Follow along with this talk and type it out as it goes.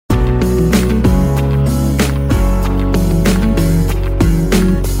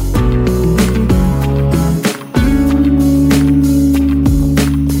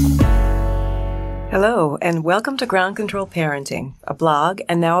and welcome to Ground Control Parenting, a blog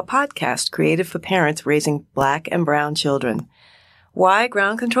and now a podcast created for parents raising Black and brown children. Why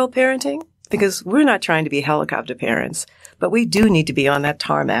Ground Control Parenting? Because we're not trying to be helicopter parents, but we do need to be on that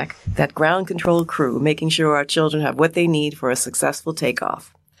tarmac, that ground control crew, making sure our children have what they need for a successful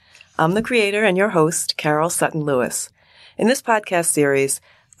takeoff. I'm the creator and your host, Carol Sutton Lewis. In this podcast series,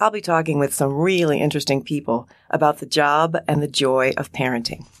 I'll be talking with some really interesting people about the job and the joy of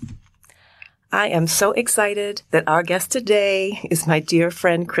parenting. I am so excited that our guest today is my dear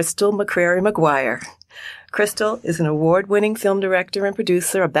friend, Crystal McCrary-McGuire. Crystal is an award-winning film director and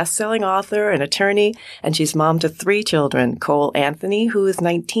producer, a best-selling author, an attorney, and she's mom to 3 children, Cole Anthony, who is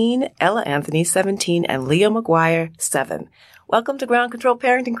 19, Ella Anthony, 17, and Leo McGuire, 7. Welcome to Ground Control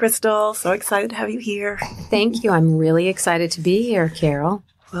Parenting, Crystal. So excited to have you here. Thank you. I'm really excited to be here, Carol.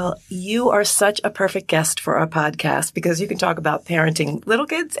 Well, you are such a perfect guest for our podcast because you can talk about parenting little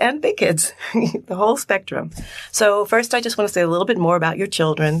kids and big kids, the whole spectrum. So first, I just want to say a little bit more about your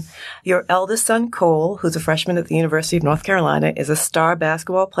children. Your eldest son, Cole, who's a freshman at the University of North Carolina, is a star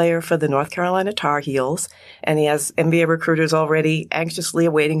basketball player for the North Carolina Tar Heels, and he has NBA recruiters already anxiously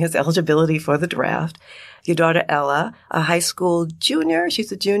awaiting his eligibility for the draft. Your daughter, Ella, a high school junior,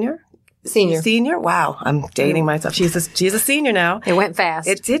 she's a junior? Senior? Wow, I'm dating myself. She's a senior now. It went fast.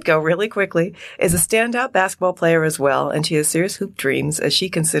 It did go really quickly. Is a standout basketball player as well, and she has serious hoop dreams as she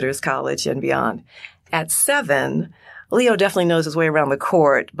considers college and beyond. At 7, Leo definitely knows his way around the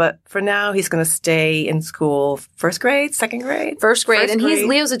court, but for now he's going to stay in school. First grade, second grade? First grade.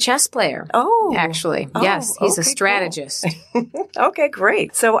 Leo's a chess player. Oh. Actually. Yes, he's a strategist. Cool. Okay,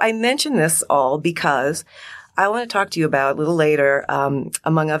 great. So I mention this all because I want to talk to you about a little later,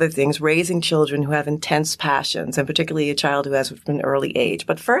 among other things, raising children who have intense passions, and particularly a child who has from an early age.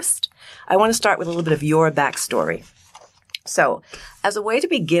 But first, I want to start with a little bit of your backstory. So, as a way to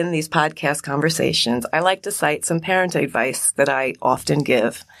begin these podcast conversations, I like to cite some parenting advice that I often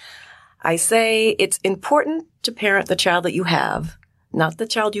give. I say it's important to parent the child that you have, not the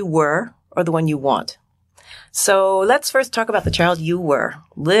child you were or the one you want. So let's first talk about the child you were,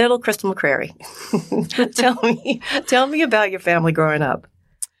 little Crystal McCrary. Tell me about your family growing up.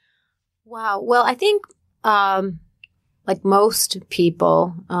 Wow. Well, I think, like most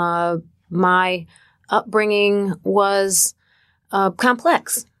people, my upbringing was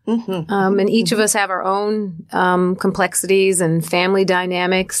complex. Mm-hmm. And each of us have our own complexities and family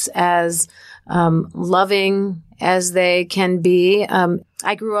dynamics as loving as they can be.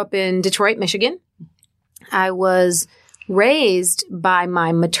 I grew up in Detroit, Michigan. I was raised by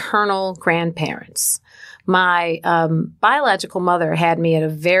my maternal grandparents. My biological mother had me at a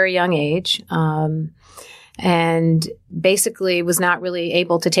very young age and basically was not really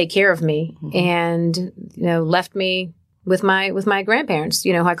able to take care of me and, left me with my grandparents,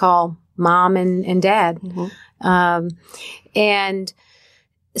 who I call mom and dad. Mm-hmm. And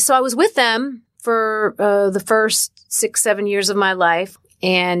so I was with them for the first 6-7 years of my life.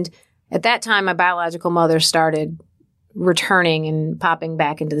 And at that time, my biological mother started returning and popping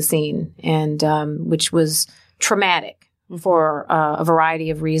back into the scene, and which was traumatic for a variety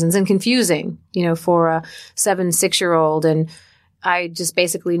of reasons and confusing, for a 6-year-old. And I just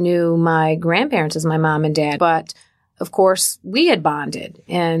basically knew my grandparents as my mom and dad. But of course, we had bonded,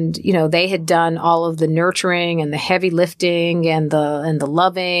 and they had done all of the nurturing and the heavy lifting and the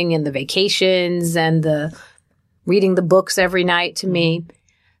loving and the vacations and the reading the books every night to me.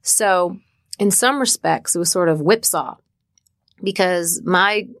 So in some respects, it was sort of whipsaw because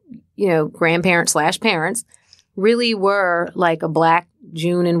my, grandparents / parents really were like a black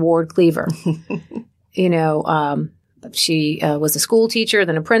June and Ward Cleaver. She was a school teacher,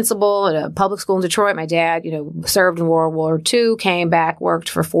 then a principal at a public school in Detroit. My dad, served in World War II, came back, worked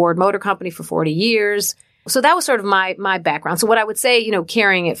for Ford Motor Company for 40 years. So that was sort of my background. So what I would say,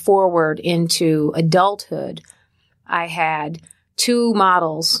 carrying it forward into adulthood, I had 2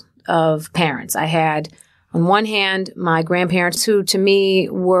 models of parents. I had, on one hand, my grandparents, who to me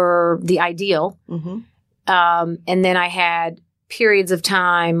were the ideal. Mm-hmm. And then I had periods of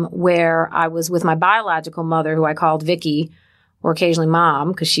time where I was with my biological mother, who I called Vicky, or occasionally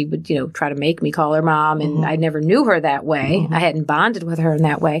Mom, because she would, try to make me call her Mom, and I never knew her that way. Mm-hmm. I hadn't bonded with her in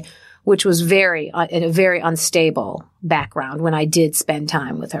that way, which was in a very unstable background when I did spend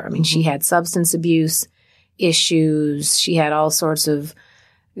time with her. I mean, she had substance abuse issues. She had all sorts of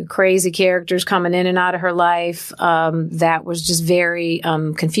crazy characters coming in and out of her life. That was just very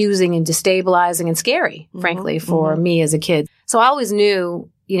confusing and destabilizing and scary, frankly, for me as a kid. So I always knew,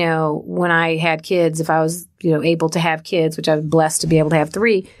 when I had kids, if I was, able to have kids, which I was blessed to be able to have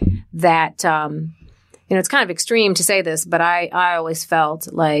 3, that, it's kind of extreme to say this, but I always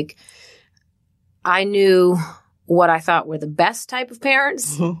felt like I knew what I thought were the best type of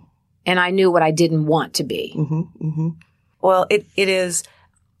parents, and I knew what I didn't want to be. Well, it is,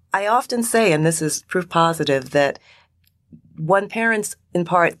 I often say, and this is proof positive, that one parents in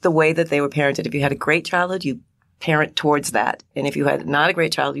part the way that they were parented. If you had a great childhood, you parent towards that. And if you had not a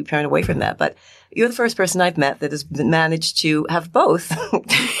great childhood, you parent away from that. But you're the first person I've met that has managed to have both.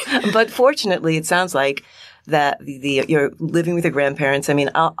 But fortunately, it sounds like that you're living with your grandparents. I mean,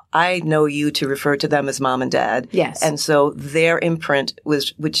 I know you to refer to them as mom and dad. Yes. And so their imprint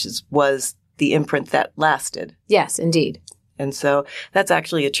was the imprint that lasted. Yes, indeed. And so that's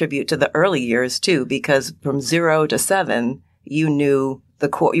actually a tribute to the early years too, because from 0 to 7, you knew the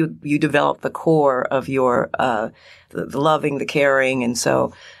core, you developed the core of your, the loving, the caring. And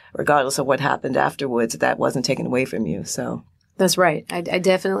so regardless of what happened afterwards, that wasn't taken away from you. So. That's right. I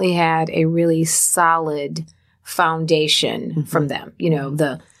definitely had a really solid foundation from them. You know,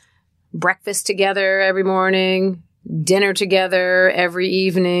 the breakfast together every morning, dinner together every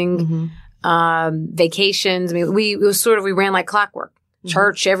evening, vacations. I mean, we ran like clockwork.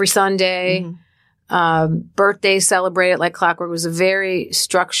 Church every Sunday, birthdays celebrated like clockwork. It was a very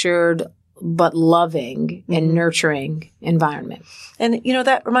structured but loving and nurturing environment. And, you know,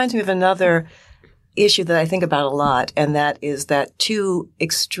 that reminds me of another issue that I think about a lot, and that is that two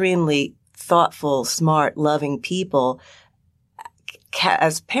extremely thoughtful, smart, loving people,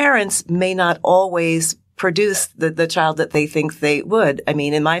 as parents, may not always produce the child that they think they would. I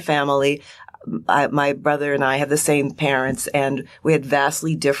mean, in my family, my brother and I have the same parents, and we had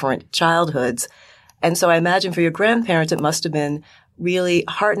vastly different childhoods. And so I imagine for your grandparents, it must have been really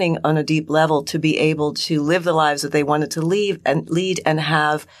heartening on a deep level to be able to live the lives that they wanted to lead and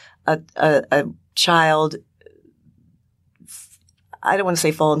have a child, I don't want to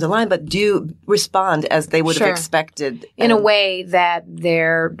say fall into line, but do respond as they would have expected. In a way that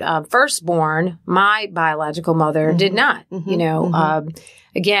their firstborn, my biological mother, did not. You know,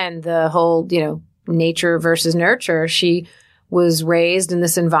 again, the whole, you know, nature versus nurture. She was raised in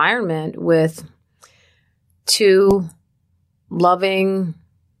this environment with two loving,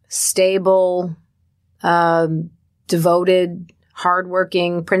 stable, devoted,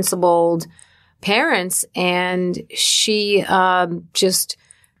 hardworking, principled parents, and she just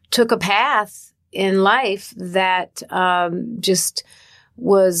took a path in life that just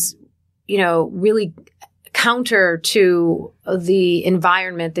was, you know, really counter to the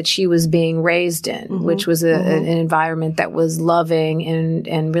environment that she was being raised in, which was an environment that was loving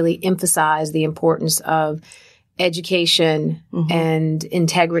and really emphasized the importance of education and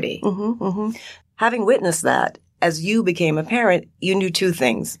integrity. Having witnessed that, as you became a parent, you knew two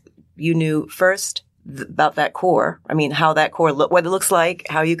things. You knew first about that core. I mean, how that core what it looks like,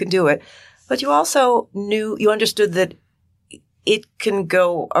 how you can do it. But you also you understood that it can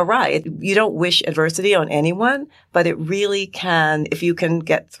go awry. You don't wish adversity on anyone, but it really can, if you can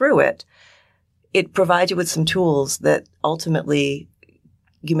get through it, it provides you with some tools that ultimately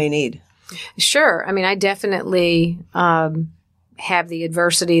you may need. Sure. I mean, I definitely have the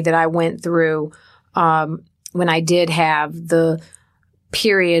adversity that I went through when I did have the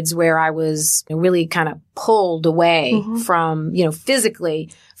periods where I was really kind of pulled away from, you know,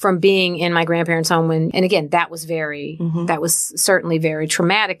 physically from being in my grandparents' home. And again, that was that was certainly very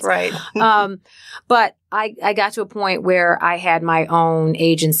traumatic. Right. But I got to a point where I had my own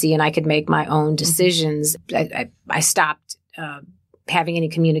agency and I could make my own decisions. I stopped having any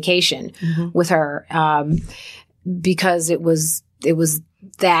communication with her because it was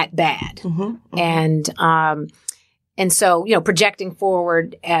that bad. And so, you know, projecting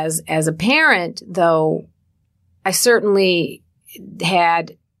forward as a parent, though, I certainly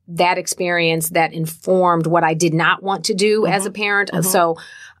had that experience that informed what I did not want to do as a parent. So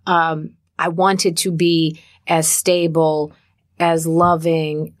I wanted to be as stable, as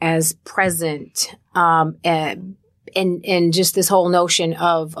loving, as present, and just this whole notion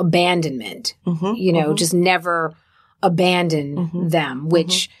of abandonment, you know, just never abandon them,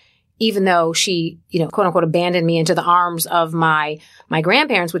 which even though she, you know, quote unquote, abandoned me into the arms of my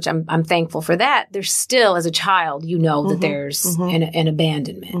grandparents, which I'm thankful for that, there's still, as a child, you know, that there's an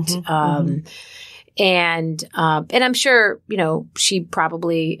abandonment. And I'm sure, you know, she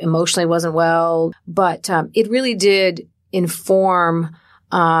probably emotionally wasn't well, but it really did inform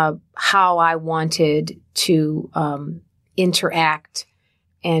how I wanted to interact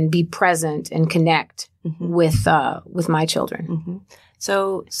and be present and connect with my children.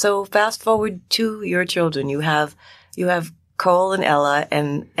 So fast forward to your children. You have Cole and Ella,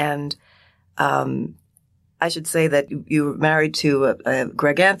 and I should say that you were married to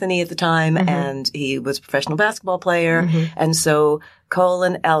Greg Anthony at the time, and he was a professional basketball player. And so Cole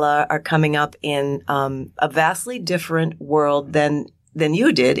and Ella are coming up in a vastly different world than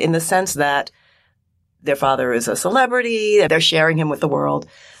you did, in the sense that their father is a celebrity, they're sharing him with the world.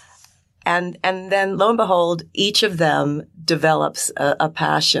 And then lo and behold, each of them develops a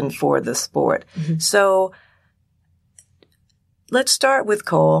passion for the sport. So let's start with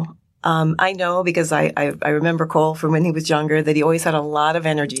Cole. I know, because I remember Cole from when he was younger, that he always had a lot of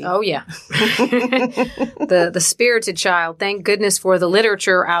energy. Oh, yeah. The spirited child. Thank goodness for the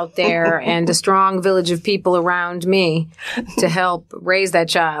literature out there and a strong village of people around me to help raise that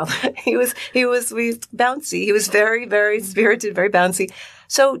child. He was bouncy. He was very, very spirited, very bouncy.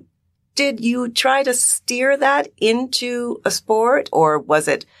 So did you try to steer that into a sport, or was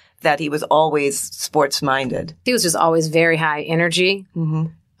it that he was always sports-minded? He was just always very high energy.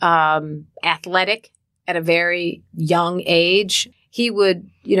 Athletic at a very young age. He would,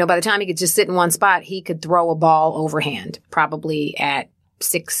 by the time he could just sit in one spot, he could throw a ball overhand, probably at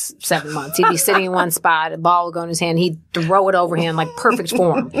 6, 7 months. He'd be sitting in one spot, a ball would go in his hand, he'd throw it overhand like perfect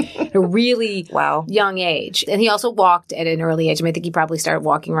form. At a really young age. And he also walked at an early age. I think he probably started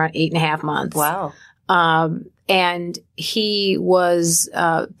walking around 8.5 months. Wow. And he was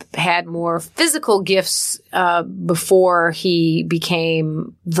had more physical gifts before he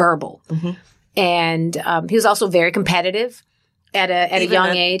became verbal, and he was also very competitive at a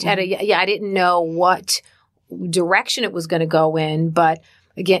young age. I didn't know what direction it was going to go in, but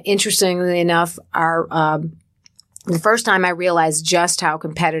again, interestingly enough, the first time I realized just how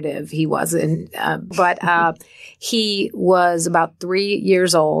competitive he was, he was about 3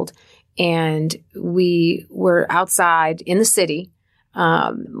 years old. And we were outside in the city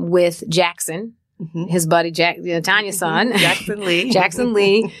with Jackson, his buddy Tanya's son, Jackson Lee. Jackson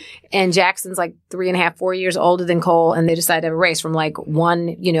Lee, and Jackson's like 3.5, 4 years older than Cole, and they decided to have a race from like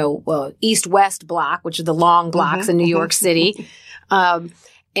one, east-west block, which are the long blocks in New York City,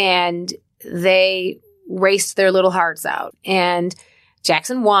 and they raced their little hearts out. And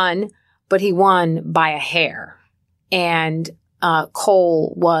Jackson won, but he won by a hair, and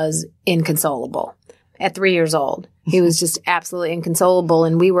Cole was inconsolable at 3 years old. He was just absolutely inconsolable.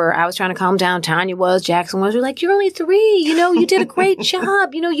 And I was trying to calm down. Tanya was, Jackson was. We're like, you're only 3. You did a great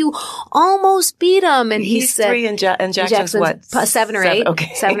job. You almost beat him. And he's said, 3 and Jackson's what? 7 or 8.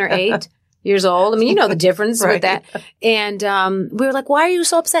 Okay. 7 or 8 years old. I mean, the difference with that. And we were like, why are you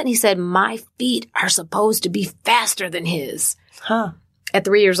so upset? And he said, my feet are supposed to be faster than his. At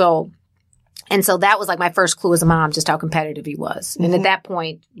 3 years old. And so that was like my first clue as a mom, just how competitive he was. And at that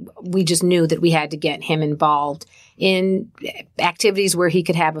point, we just knew that we had to get him involved in activities where he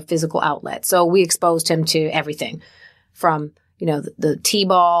could have a physical outlet. So we exposed him to everything from, the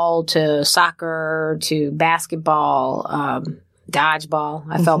t-ball to soccer to basketball, dodgeball.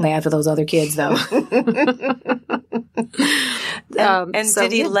 I felt bad for those other kids, though.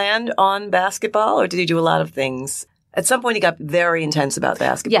 Did he land on basketball, or did he do a lot of things? At some point, he got very intense about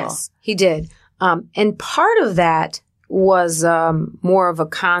basketball. Yes, he did. And part of that was more of a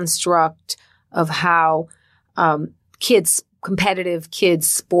construct of how competitive kids'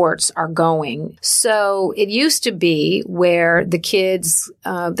 sports are going. So it used to be where the kids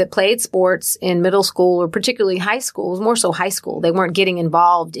that played sports in middle school, or particularly high school, it was more so high school, they weren't getting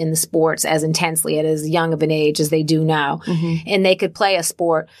involved in the sports as intensely at as young of an age as they do now. And they could play a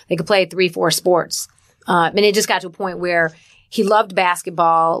sport. They could play 3, 4 sports. And it just got to a point where he loved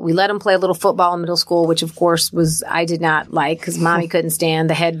basketball. We let him play a little football in middle school, which of course I did not like because mommy couldn't stand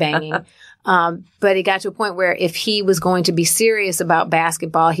the head banging. But it got to a point where if he was going to be serious about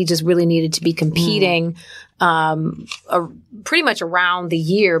basketball, he just really needed to be competing pretty much around the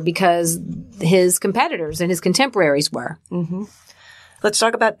year because his competitors and his contemporaries were. Let's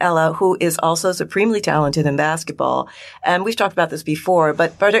talk about Ella, who is also supremely talented in basketball. And we've talked about this before,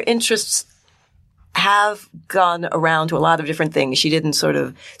 but her interests have gone around to a lot of different things. She didn't sort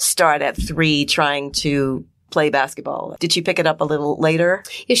of start at 3 trying to play basketball. Did she pick it up a little later?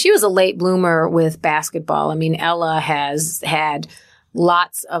 Yeah, she was a late bloomer with basketball. I mean, Ella has had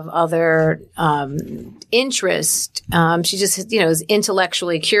lots of other interest. She just, is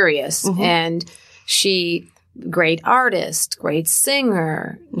intellectually curious. And great artist, great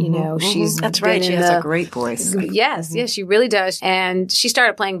singer. She's that's right. She has a great voice. Yes, yes, she really does. And she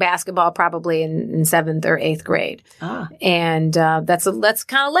started playing basketball probably in 7th or 8th grade. And that's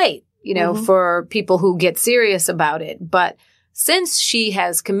kind of late, for people who get serious about it. But since she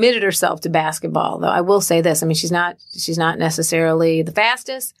has committed herself to basketball, though, I will say this: I mean, she's not necessarily the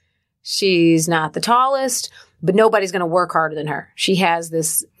fastest. She's not the tallest. But nobody's going to work harder than her. She has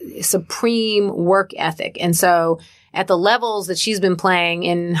this supreme work ethic. And so at the levels that she's been playing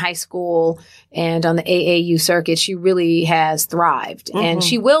in high school and on the AAU circuit, she really has thrived. Mm-hmm. And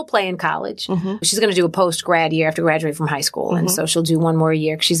she will play in college. Mm-hmm. She's going to do a post-grad year after graduating from high school. Mm-hmm. And so she'll do one more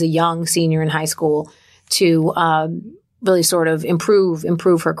year because she's a young senior in high school to really sort of improve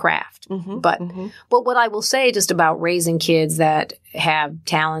her craft. Mm-hmm. But what I will say just about raising kids that have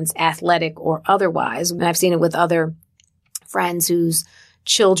talents, athletic or otherwise, and I've seen it with other friends whose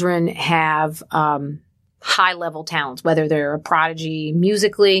children have high-level talents, whether they're a prodigy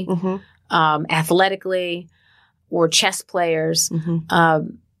musically, athletically, or chess players.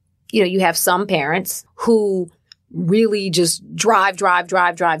 Mm-hmm. You have some parents who really just drive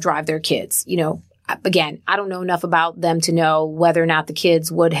their kids. Again, I don't know enough about them to know whether or not the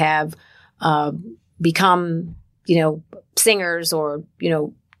kids would have become, singers or,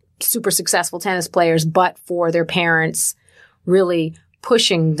 super successful tennis players, but for their parents really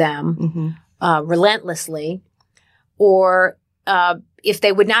pushing them relentlessly, or if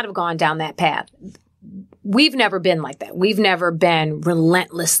they would not have gone down that path. We've never been like that. We've never been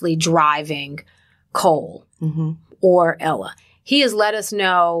relentlessly driving Cole or Ella. He has let us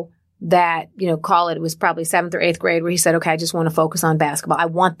know that, it was probably 7th or 8th grade where he said, okay, I just want to focus on basketball. I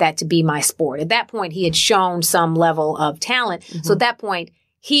want that to be my sport. At that point, he had shown some level of talent. Mm-hmm. So at that point,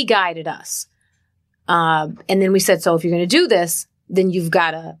 he guided us. And then we said, so if you're going to do this, then you've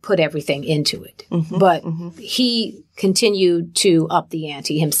got to put everything into it. Mm-hmm. But he continued to up the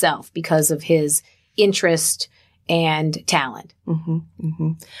ante himself because of his interest and talent. Mm-hmm.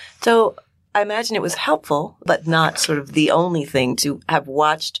 Mm-hmm. So I imagine it was helpful, but not sort of the only thing to have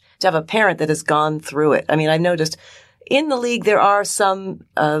a parent that has gone through it. I mean, I noticed in the league there are some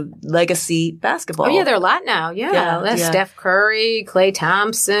legacy basketball. Oh, yeah, there are a lot now. Yeah. That's Steph Curry, Klay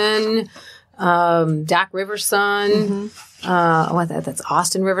Thompson, Doc Rivers' son. That's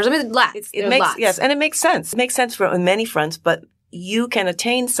Austin Rivers. I mean, lots. Yes, and it makes sense. It makes sense on many fronts, but you can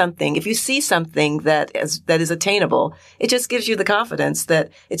attain something. If you see something that is attainable, it just gives you the confidence that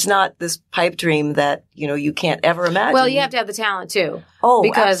it's not this pipe dream that, you can't ever imagine. Well, you have to have the talent too. Oh,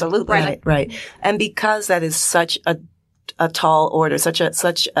 absolutely. Right. And because that is such a tall order, such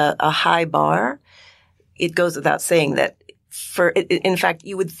a high bar, it goes without saying that in fact,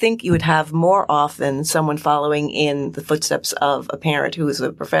 you would think you would have more often someone following in the footsteps of a parent who is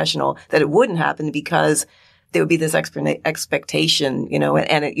a professional, that it wouldn't happen because there would be this expectation,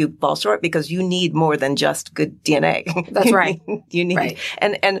 and you fall short because you need more than just good DNA. That's right. You need,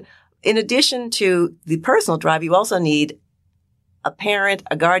 and in addition to the personal drive, you also need a parent,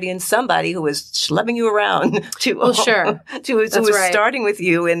 a guardian, somebody who is schlepping you around who is starting with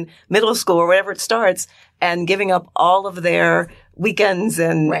you in middle school or wherever it starts and giving up all of their weekends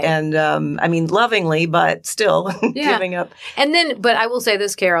and lovingly, but still giving up. And then, but I will say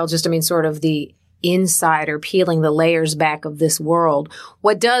this, Carol, sort of the insider peeling the layers back of this world.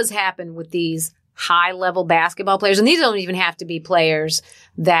 What does happen with these high-level basketball players, and these don't even have to be players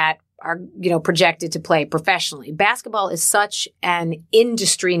that are, projected to play professionally. Basketball is such an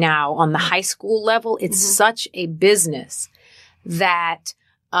industry now on the high school level. It's such a business that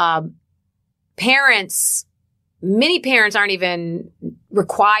many parents aren't even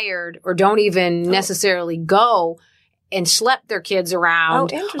required or don't even necessarily go and schlep their kids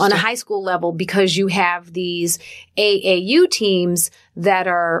around on a high school level because you have these AAU teams that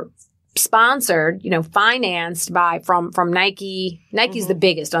are sponsored, financed from Nike. Nike's the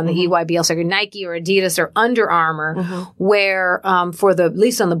biggest on the EYBL circuit. Nike or Adidas or Under Armour, where at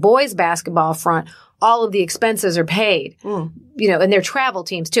least on the boys basketball front, all of the expenses are paid. And they're travel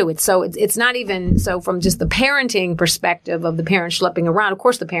teams too. It's not even so from just the parenting perspective of the parents schlepping around. Of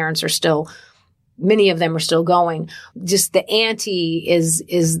course, the parents are still. Many of them are still going. Just the ante is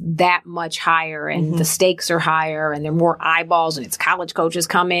that much higher and the stakes are higher and there are more eyeballs and it's college coaches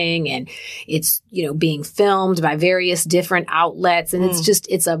coming and it's, being filmed by various different outlets and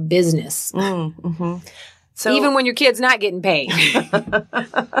it's a business. So even when your kid's not getting paid.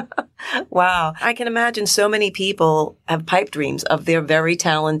 Wow. I can imagine so many people have pipe dreams of their very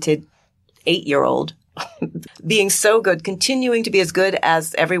talented 8-year-old being so good, continuing to be as good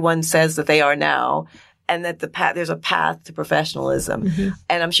as everyone says that they are now, and that there's a path to professionalism.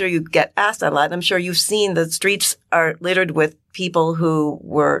 And I'm sure you get asked that a lot. And I'm sure you've seen the streets are littered with people who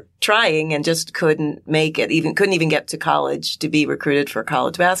were trying and just couldn't make it, couldn't even get to college to be recruited for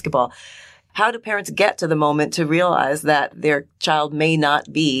college basketball. How do parents get to the moment to realize that their child may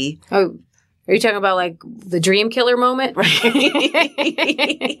not be Are you talking about like the dream killer moment? Right.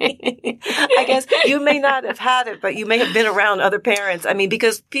 I guess you may not have had it, but you may have been around other parents. I mean,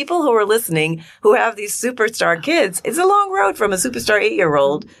 because people who are listening who have these superstar kids, it's a long road from a superstar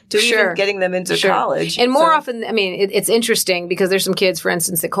 8-year-old to even getting them into college. And more often, I mean, it's interesting because there's some kids, for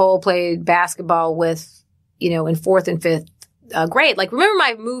instance, that Cole played basketball with, in 4th and 5th grade. Like, remember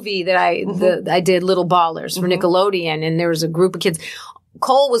my movie that I did, Little Ballers, for Nickelodeon, and there was a group of kids.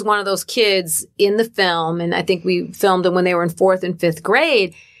 Cole was one of those kids in the film, and I think we filmed him when they were in 4th and 5th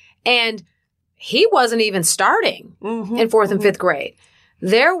grade, and he wasn't even starting in 4th and 5th grade.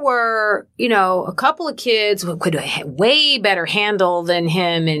 There were, a couple of kids who could have way better handle than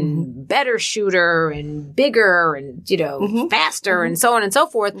him and better shooter and bigger and, faster and so on and so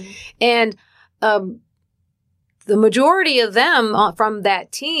forth. And the majority of them from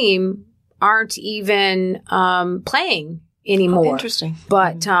that team aren't even playing anymore. Oh, interesting.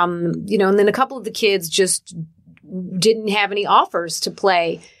 But, and then a couple of the kids just didn't have any offers to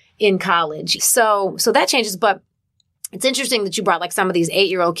play in college. So that changes. But it's interesting that you brought like some of these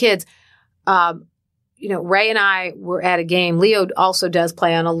 8-year-old kids. Ray and I were at a game. Leo also does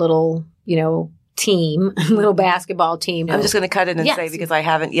play on a little, team, little basketball team. I'm just going to cut in and say, because I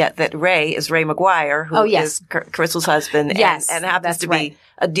haven't yet, that Ray is Ray McGuire, who is Crystal's husband and happens to be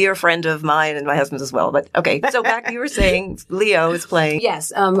a dear friend of mine and my husband's as well. But okay, so back to you were saying Leo is playing.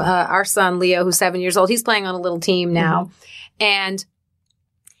 Yes, our son Leo, who's 7 years old, he's playing on a little team now. And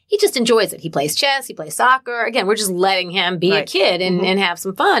he just enjoys it. He plays chess, he plays soccer. Again, we're just letting him be a kid and have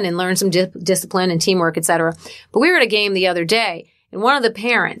some fun and learn some discipline and teamwork, etc. But we were at a game the other day, and one of the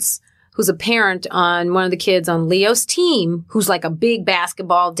parents, who's a parent on one of the kids on Leo's team, who's like a big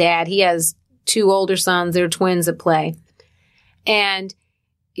basketball dad. He has 2 older sons. They're twins that play. And,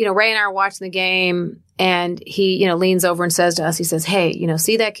 Ray and I are watching the game, and he, leans over and says to us, he says, hey,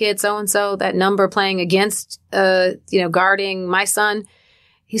 see that kid so-and-so, that number playing against, guarding my son?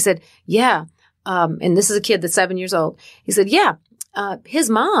 He said, yeah. And this is a kid that's 7 years old. He said, yeah, his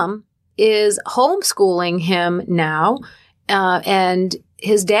mom is homeschooling him now, and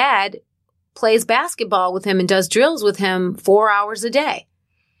his dad plays basketball with him and does drills with him 4 hours a day.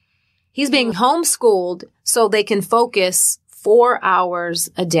 He's being homeschooled so they can focus 4 hours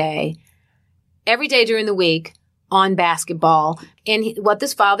a day, every day during the week, on basketball. And what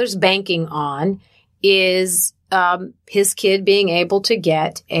this father's banking on is his kid being able to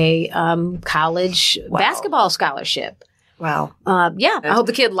get a college basketball scholarship. Wow. I hope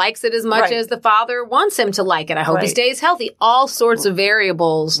the kid likes it as much as the father wants him to like it. I hope he stays healthy. All sorts of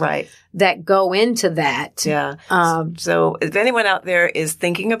variables that go into that. Yeah. So if anyone out there is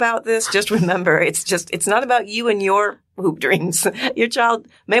thinking about this, just remember, it's not about you and your hoop dreams. Your child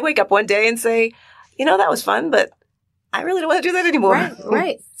may wake up one day and say, that was fun, but I really don't want to do that anymore.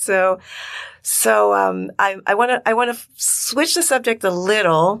 Right. So I want to switch the subject a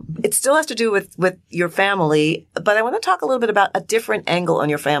little. It still has to do with your family, but I want to talk a little bit about a different angle on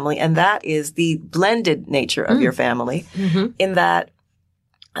your family, and that is the blended nature of your family. In that,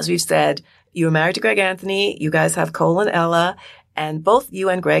 as we've said, you were married to Greg Anthony. You guys have Cole and Ella, and both you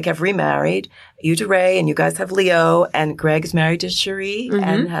and Greg have remarried. You to Ray, and you guys have Leo, and Greg is married to Cherie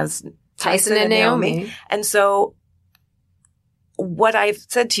and has Tyson and Naomi. And so what I've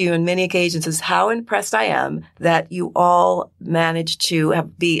said to you on many occasions is how impressed I am that you all managed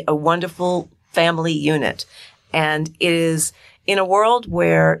to be a wonderful family unit. And it is in a world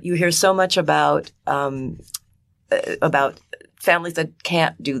where you hear so much about families that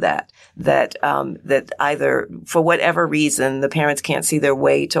can't do that, that either for whatever reason the parents can't see their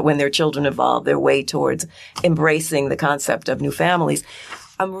way to, when their children evolve, their way towards embracing the concept of new families.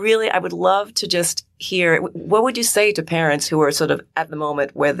 I would love to just hear, what would you say to parents who are sort of at the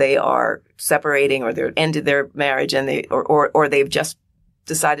moment where they are separating or they're ended their marriage and or they've just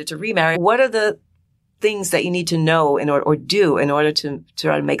decided to remarry? What are the things that you need to know in order to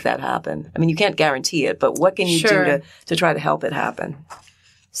try to make that happen? I mean, you can't guarantee it, but what can you do to try to help it happen?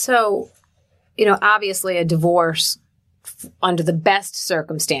 So, obviously a divorce under the best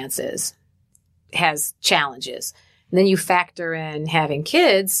circumstances has challenges. And then you factor in having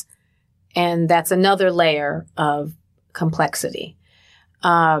kids, and that's another layer of complexity.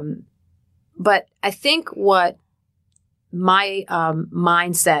 But I think what my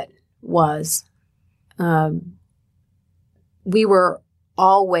mindset was, we were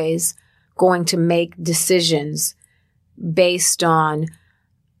always going to make decisions based on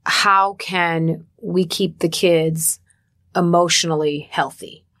how can we keep the kids emotionally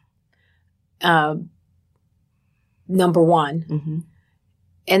healthy. Number one.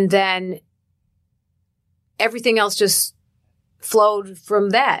 And then everything else just flowed from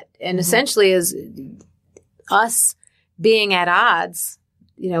that. And essentially is us being at odds,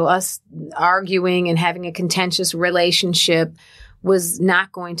 us arguing and having a contentious relationship was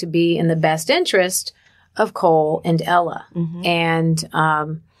not going to be in the best interest of Cole and Ella. And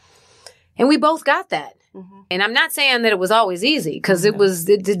we both got that. And I'm not saying that it was always easy, because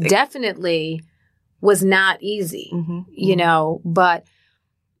it definitely was not easy, but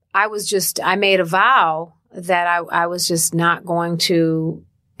I made a vow that I was just not going to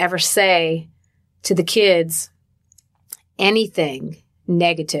ever say to the kids anything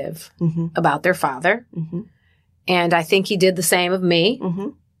negative about their father. And I think he did the same of me.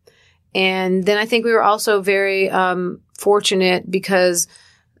 And then I think we were also very fortunate, because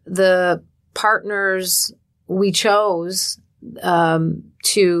the partners we chose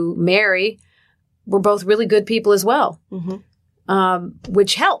to marry were both really good people as well,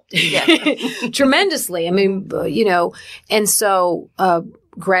 which helped tremendously. I mean, and so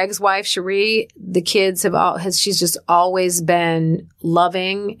Greg's wife, Cherie, the kids she's just always been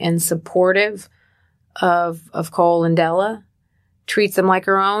loving and supportive of Cole and Ella, treats them like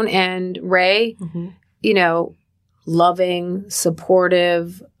her own. And Ray, loving,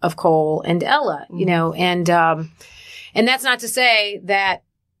 supportive of Cole and Ella, and that's not to say that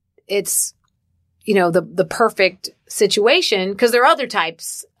it's, the perfect situation, because there are other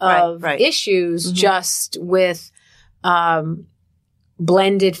types of issues just with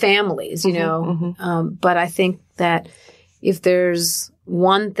blended families, but I think that if there's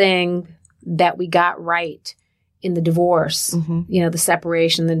one thing that we got right in the divorce, the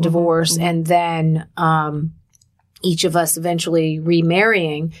separation, the divorce, and then each of us eventually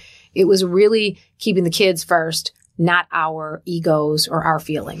remarrying, it was really keeping the kids first, not our egos or our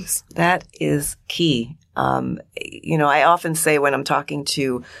feelings. That is key. I often say when I'm talking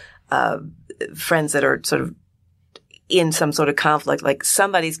to friends that are sort of in some sort of conflict, like,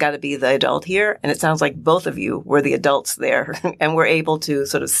 somebody's got to be the adult here. And it sounds like both of you were the adults there and were able to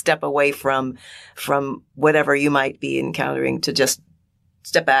sort of step away from whatever you might be encountering to just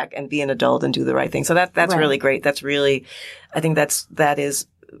step back and be an adult and do the right thing. So that's really great. That's really, I think that is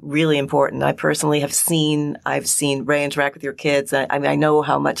really important. I personally I've seen Ray interact with your kids. I know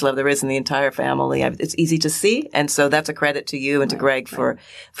how much love there is in the entire family. It's easy to see. And so that's a credit to you and to Greg for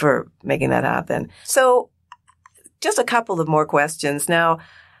making that happen. So just a couple of more questions. Now,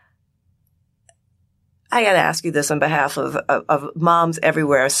 I got to ask you this on behalf of moms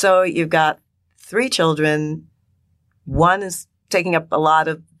everywhere. So you've got 3 children. One is taking up a lot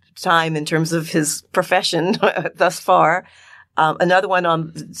of time in terms of his profession thus far. Another one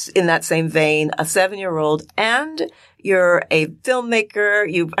in that same vein, a 7-year-old, and you're a filmmaker.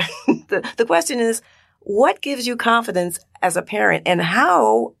 The question is, what gives you confidence as a parent, and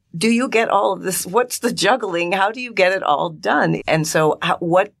how do you get all of this? What's the juggling? How do you get it all done? And so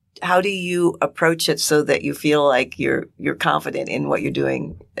how do you approach it so that you feel like you're confident in what you're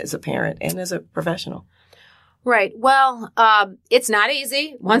doing as a parent and as a professional? Right. Well, it's not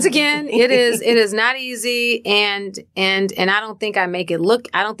easy. Once again, it is not easy. And I don't think I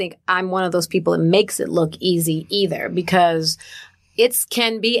don't think I'm one of those people that makes it look easy either, because it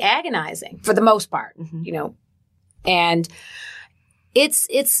can be agonizing for the most part, and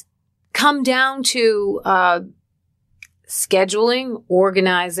it's come down to, scheduling,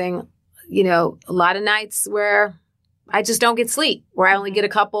 organizing, a lot of nights where I just don't get sleep, where I only get a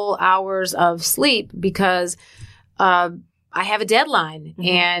couple hours of sleep because I have a deadline.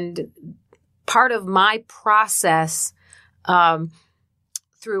 And part of my process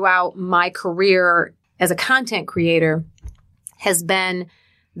throughout my career as a content creator has been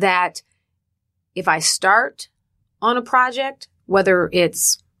that if I start on a project, whether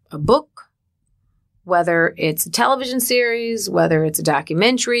it's a book, whether it's a television series, whether it's a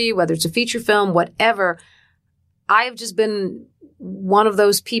documentary, whether it's a feature film, whatever, I have just been one of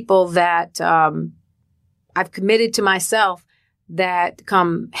those people that I've committed to myself that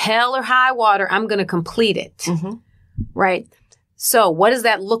come hell or high water, I'm going to complete it. Right? So what does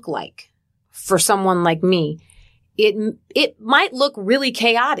that look like for someone like me? It might look really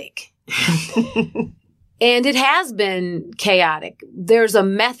chaotic. And it has been chaotic. There's a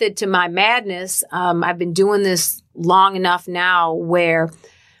method to my madness. I've been doing this long enough now where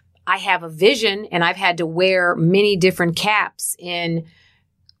I have a vision, and I've had to wear many different caps in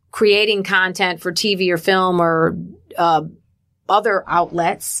creating content for TV or film or other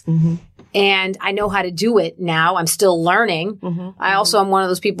outlets. And I know how to do it now. I'm still learning. I also am one of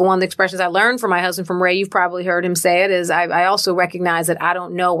those people, one of the expressions I learned from my husband, from Ray, you've probably heard him say it, is I also recognize that I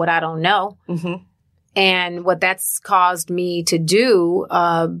don't know what I don't know. And what that's caused me to do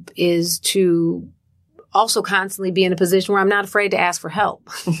is to also constantly be in a position where I'm not afraid to ask for help.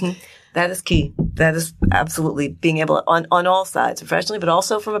 That is key. That is absolutely being able on all sides, professionally, but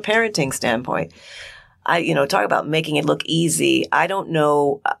also from a parenting standpoint. Talk about making it look easy. I don't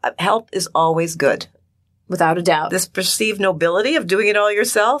know. Help is always good. Without a doubt. This perceived nobility of doing it all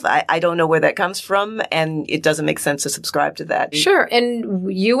yourself, I don't know where that comes from, and it doesn't make sense to subscribe to that. Sure.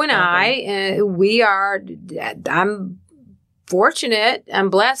 And you and I'm fortunate and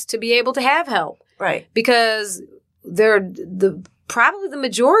blessed to be able to have help. Right. Because probably the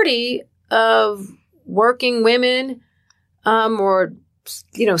majority of working women, or,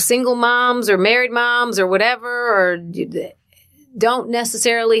 single moms or married moms or whatever, or don't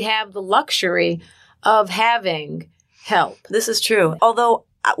necessarily have the luxury of having help. This is true. Although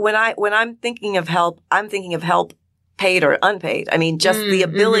when I'm thinking of help, I'm thinking of help paid or unpaid. I mean, just the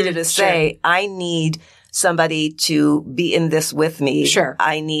ability to say, I need somebody to be in this with me. Sure.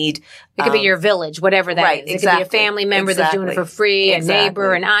 I need. It could be your village, whatever that is. It exactly, could be a family member that's doing it for free, a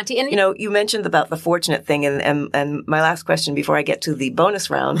neighbor, an auntie. And you mentioned about the fortunate thing, and my last question before I get to the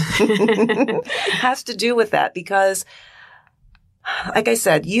bonus round has to do with that, because like I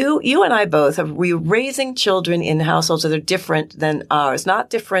said, you and I both we're raising children in households that are different than ours. Not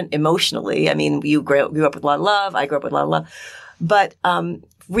different emotionally. I mean, you grew up with a lot of love. I grew up with a lot of love. But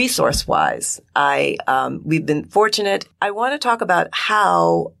resource-wise, we've been fortunate. I want to talk about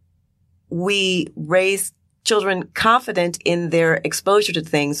how we raise children confident in their exposure to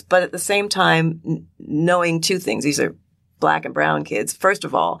things, but at the same time knowing two things. These are Black and brown kids. First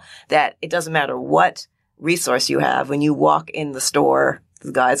of all, that it doesn't matter what resource you have. When you walk in the store,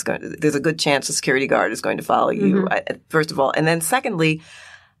 there's a good chance the security guard is going to follow you, first of all. And then secondly,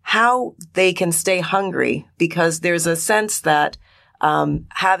 how they can stay hungry, because there's a sense that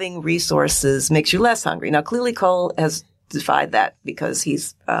having resources makes you less hungry. Now, clearly Cole has defied that, because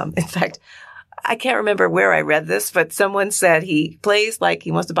he's, in fact, I can't remember where I read this, but someone said he plays like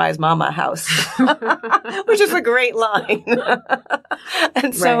he wants to buy his mama a house, which is a great line.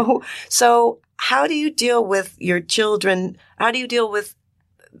 And so how do you deal with your children? How do you deal with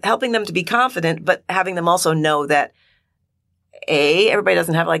helping them to be confident, but having them also know that everybody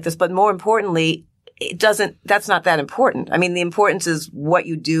doesn't have it like this, but more importantly, that's not that important. I mean, the importance is what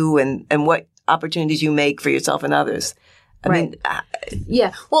you do and what opportunities you make for yourself and others. I mean,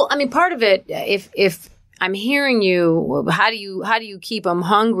 yeah. Well, I mean, part of it, if I'm hearing you, how do you keep them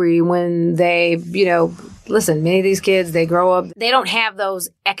hungry when they, listen, many of these kids, they grow up, they don't have those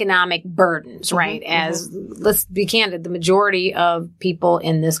economic burdens, right? As let's be candid, the majority of people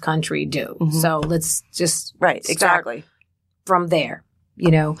in this country do. So let's just start from there,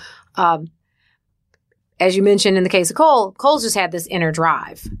 as you mentioned in the case of Cole's just had this inner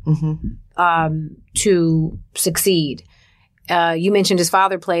drive to succeed. You mentioned his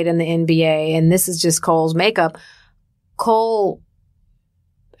father played in the NBA, and this is just Cole's makeup. Cole,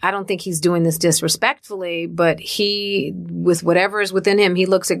 I don't think he's doing this disrespectfully, but he, with whatever is within him, he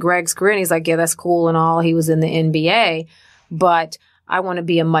looks at Greg's career and he's like, yeah, that's cool and all. He was in the NBA, but I want to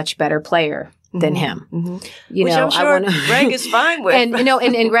be a much better player than him. Which I'm sure Greg is fine with.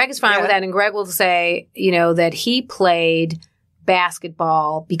 And Greg is fine with that. And Greg will say, that he played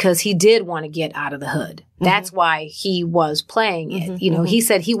basketball because he did want to get out of the hood. That's why he was playing it. He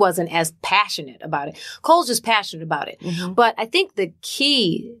said he wasn't as passionate about it. Cole's just passionate about it. But I think the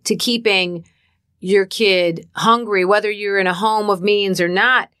key to keeping your kid hungry, whether you're in a home of means or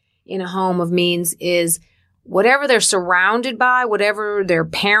not in a home of means, is whatever they're surrounded by, whatever their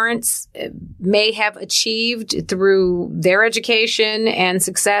parents may have achieved through their education and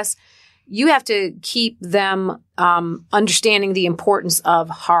success, you have to keep them understanding the importance of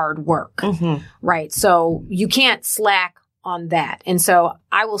hard work, right? So you can't slack on that. And so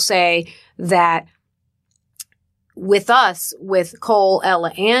I will say that with us, with Cole,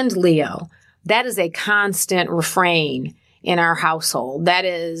 Ella, and Leo, that is a constant refrain in our household. That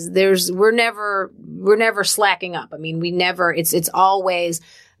is, we're never slacking up. I mean, it's always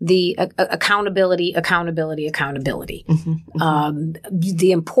the accountability. The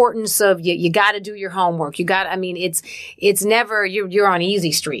importance of you got to do your homework. It's never, you're on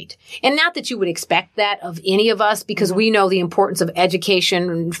easy street. And not that you would expect that of any of us, because we know the importance of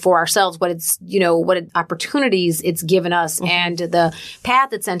education for ourselves, what opportunities it's given us and the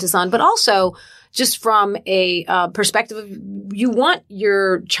path it sent us on, but also just from a perspective of you want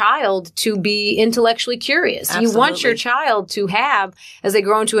your child to be intellectually curious. Absolutely. You want your child to have, as they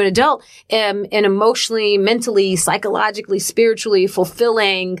grow into an adult, an emotionally, mentally, psychologically, spiritually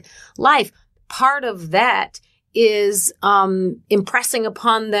fulfilling life. Part of that is impressing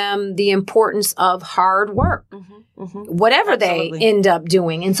upon them the importance of hard work, whatever Absolutely. they end up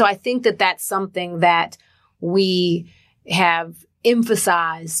doing. And so I think that that's something that we have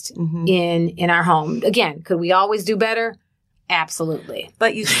emphasized in our home. Again, could we always do better? Absolutely.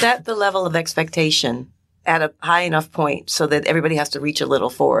 But you set the level of expectation at a high enough point so that everybody has to reach a little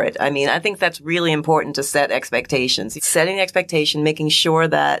for it. I mean, I think that's really important to set expectations. Setting the expectation, making sure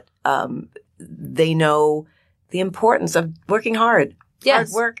that they know the importance of working hard.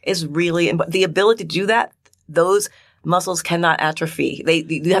 Yes. Hard work is really important. The ability to do that, those muscles cannot atrophy.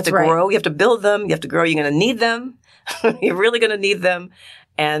 You have to grow. You have to build them. You have to grow. You're going to need them. You're really going to need them.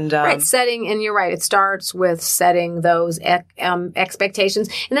 And right, and you're right. It starts with setting those expectations,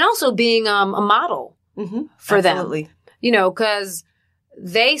 and then also being a model for Absolutely. them. You know, because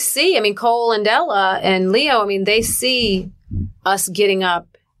they see. I mean, Cole and Ella and Leo. I mean, they see us getting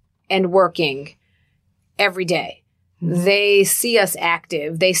up and working every day. They see us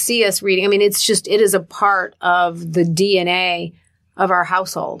active. They see us reading. I mean, it is a part of the DNA of our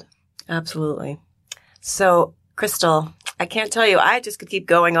household. Absolutely. So, Crystal, I can't tell you, I just could keep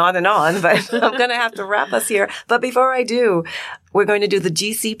going on, but I'm going to have to wrap us here. But before I do, we're going to do the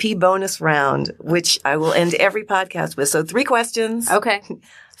GCP bonus round, which I will end every podcast with. So 3 questions. Okay.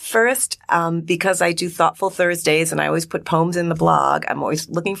 First, because I do Thoughtful Thursdays and I always put poems in the blog, I'm always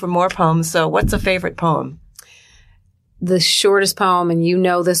looking for more poems. So what's a favorite poem? The shortest poem, and you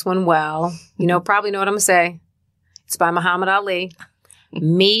know this one well. Probably know what I'm going to say. It's by Muhammad Ali.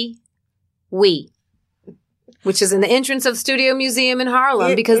 Me, we. Which is in the entrance of Studio Museum in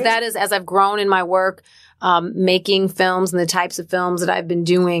Harlem, because that is, as I've grown in my work, making films and the types of films that I've been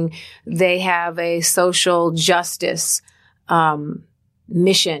doing, they have a social justice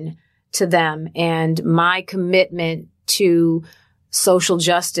mission to them. And my commitment to social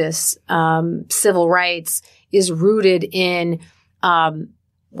justice, civil rights, is rooted in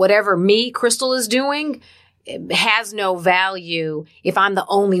whatever me, Crystal, is doing. It has no value if I'm the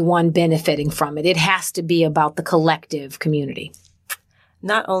only one benefiting from it. It has to be about the collective community.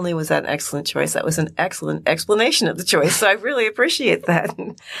 Not only was that an excellent choice, that was an excellent explanation of the choice. So I really appreciate that.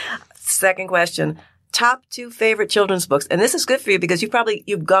 Second question. Top 2 favorite children's books. And this is good for you because you've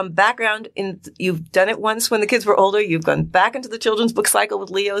gone background you've done it once when the kids were older. You've gone back into the children's book cycle with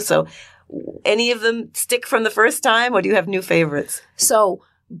Leo. So any of them stick from the first time, or do you have new favorites? So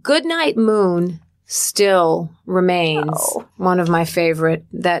Goodnight Moon still remains one of my favorite,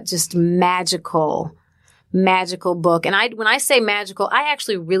 that just magical book. And when I say magical, I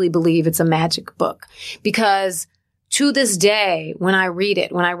actually really believe it's a magic book, because to this day, when I read it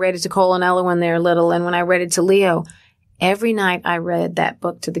to Cole and Ella when they're little, and when I read it to Leo, every night I read that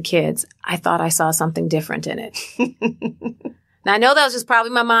book to the kids, I thought I saw something different in it. Now, I know that was just probably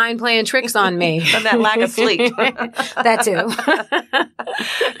my mind playing tricks on me. From that lack of sleep. That too.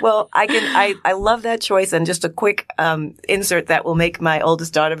 Well, I love that choice. And just a quick insert that will make my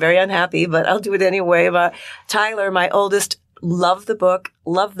oldest daughter very unhappy, but I'll do it anyway. But Tyler, my oldest, loved the book,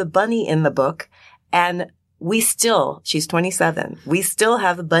 loved the bunny in the book. And she's 27. We still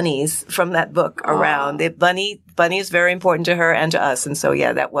have the bunnies from that book around. Bunny is very important to her and to us. And so,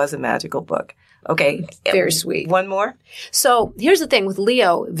 yeah, that was a magical book. Okay. Very sweet. One more? So here's the thing with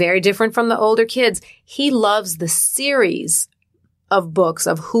Leo, very different from the older kids. He loves the series of books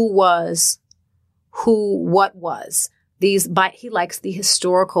of what was. He likes the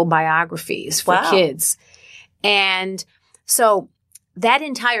historical biographies for kids. And so that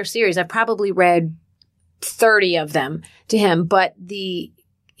entire series, I've probably read 30 of them to him, but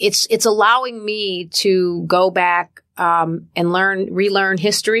it's allowing me to go back and relearn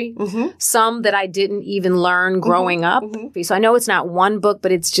history, some that I didn't even learn growing up. So I know it's not one book,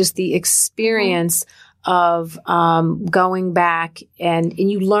 but it's just the experience of going back, and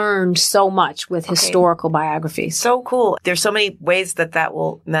you learn so much with historical biographies. So cool. There's so many ways that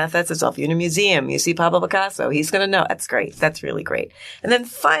will manifest itself. You're in a museum, you see Pablo Picasso, he's going to know. That's great. That's really great. And then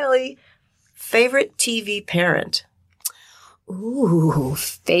finally, favorite TV parent. Ooh,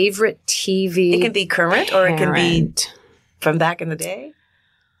 favorite TV. It can be current or it can be from back in the day.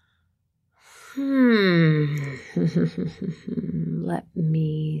 Let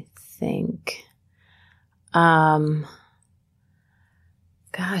me think. Gosh,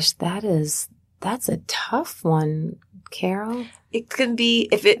 that's a tough one, Carol. It can be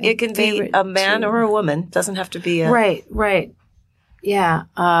it can be a man or a woman. It doesn't have to be a Right. Yeah.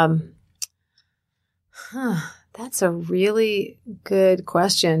 That's a really good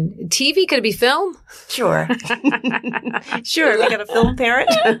question. TV, could it be film? Sure. Sure. We got a film parent.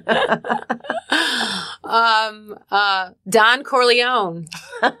 Don Corleone.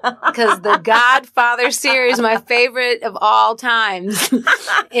 because the Godfather series, my favorite of all times.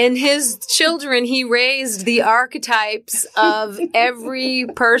 In his children, he raised the archetypes of every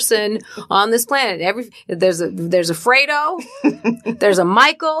person on this planet. There's a Fredo, there's a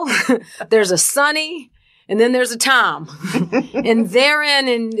Michael, there's a Sonny, and then there's a Tom. And therein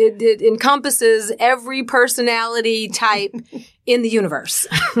it encompasses every personality type in the universe.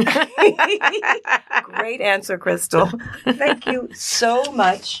 Great answer, Crystal. Thank you so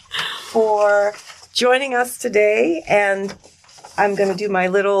much for joining us today. And I'm going to do my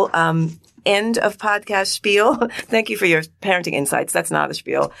little end of podcast spiel. Thank you for your parenting insights. That's not a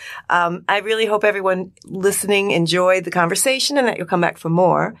spiel. I really hope everyone listening enjoyed the conversation and that you'll come back for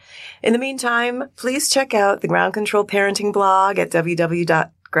more. In the meantime, please check out the Ground Control Parenting blog at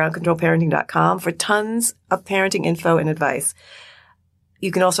www.groundcontrolparenting.com for tons of parenting info and advice.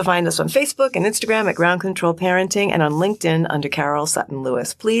 You can also find us on Facebook and Instagram at Ground Control Parenting and on LinkedIn under Carol Sutton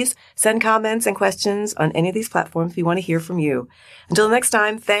Lewis. Please send comments and questions on any of these platforms. We want to hear from you. Until next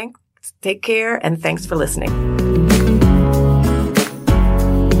time, take care, and thanks for listening.